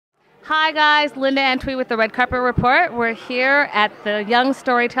Hi guys, Linda Antwi with the Red Carpet Report. We're here at the Young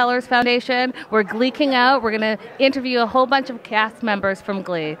Storytellers Foundation. We're gleeking out. We're going to interview a whole bunch of cast members from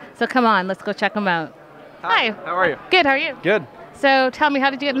GLEE. So come on, let's go check them out. Hi. How are you? Good, how are you? Good. So tell me, how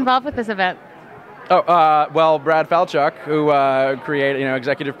did you get involved with this event? Well, Brad Falchuk, who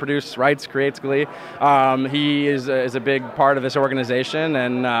executive produces, writes, creates GLEE, he is a big part of this organization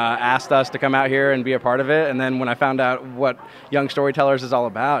and asked us to come out here and be a part of it. And then when I found out what Young Storytellers is all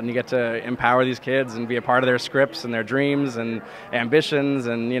about, and you get to empower these kids and be a part of their scripts and their dreams and ambitions,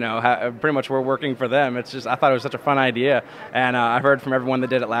 and pretty much we're working for them. It's just, I thought it was such a fun idea, and I heard from everyone that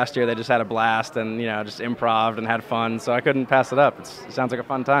did it last year, they just had a blast and just improv and had fun. So I couldn't pass it up. It sounds like a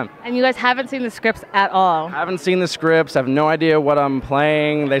fun time. And you guys haven't seen the scripts at all? I haven't seen the scripts. I have no idea what I'm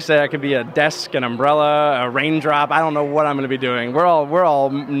playing. They say I could be a desk, an umbrella, a raindrop. I don't know what I'm going to be doing. We're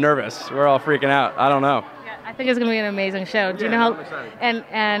all nervous. We're all freaking out. I don't know. Yeah, I think it's going to be an amazing show. Do you know I'm how? excited.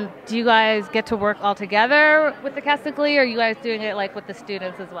 And do you guys get to work all together with the cast of GLEE, or are you guys doing it like with the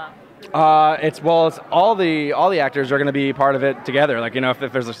students as well? It's all the actors are going to be part of it together. Like,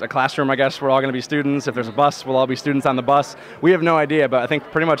 if there's a classroom, I guess we're all going to be students. If there's a bus, we'll all be students on the bus. We have no idea, but I think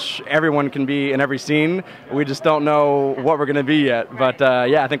pretty much everyone can be in every scene. We just don't know what we're going to be yet. But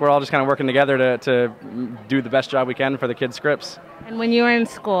yeah, I think we're all just kind of working together to do the best job we can for the kids' scripts. And when you were in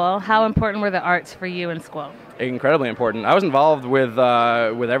school, how important were the arts for you in school? Incredibly important. I was involved with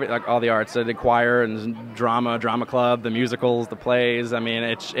all the arts. I did choir and drama club, the musicals, the plays. I mean,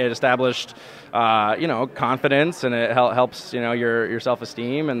 it established confidence, and it helps your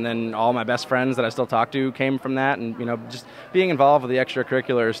self-esteem. And then all my best friends that I still talk to came from that. And just being involved with the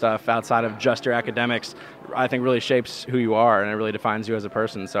extracurricular stuff outside of just your academics, I think really shapes who you are, and it really defines you as a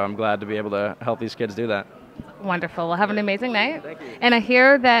person. So I'm glad to be able to help these kids do that. Wonderful. Well, have an amazing night. Thank you. And I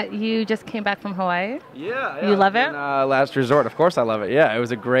hear that you just came back from Hawaii. Yeah. You love it? Last resort. Of course I love it. Yeah, it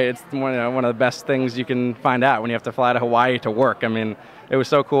was it's one of the best things you can find out when you have to fly to Hawaii to work. I mean, it was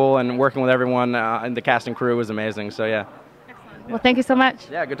so cool, and working with everyone and the cast and crew was amazing. So yeah. Excellent. Well, thank you so much.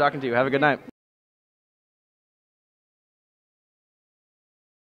 Yeah, good talking to you. Have a good night.